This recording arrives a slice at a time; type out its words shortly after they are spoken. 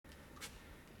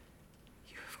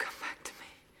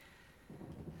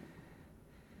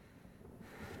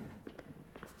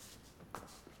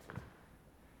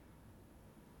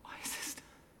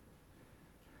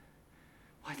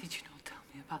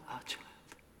about our child?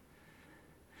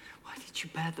 Why did you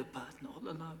bear the burden all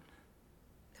alone?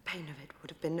 The pain of it would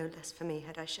have been no less for me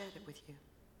had I shared it with you.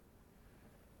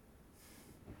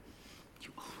 You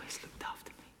always looked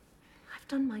after me. I've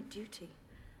done my duty,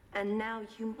 and now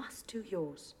you must do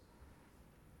yours.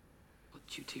 What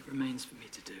duty remains for me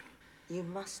to do? You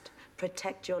must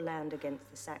protect your land against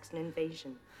the Saxon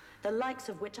invasion, the likes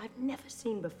of which I've never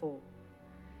seen before.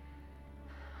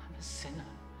 I'm a sinner,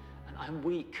 and I'm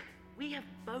weak. We have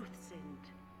both sinned.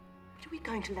 But are we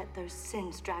going to let those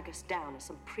sins drag us down as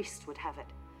some priest would have it,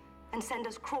 and send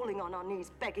us crawling on our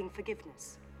knees begging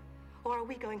forgiveness? Or are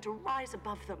we going to rise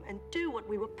above them and do what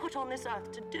we were put on this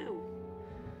earth to do?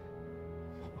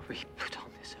 What were we put on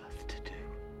this earth to do?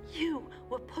 You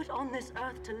were put on this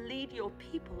earth to lead your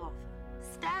people,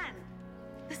 Arthur. Stand!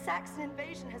 The Saxon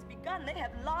invasion has begun. They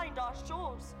have lined our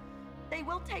shores. They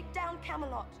will take down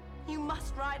Camelot. You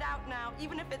must ride out now,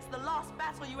 even if it's the last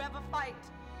battle you ever fight.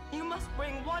 You must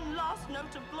bring one last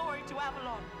note of glory to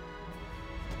Avalon.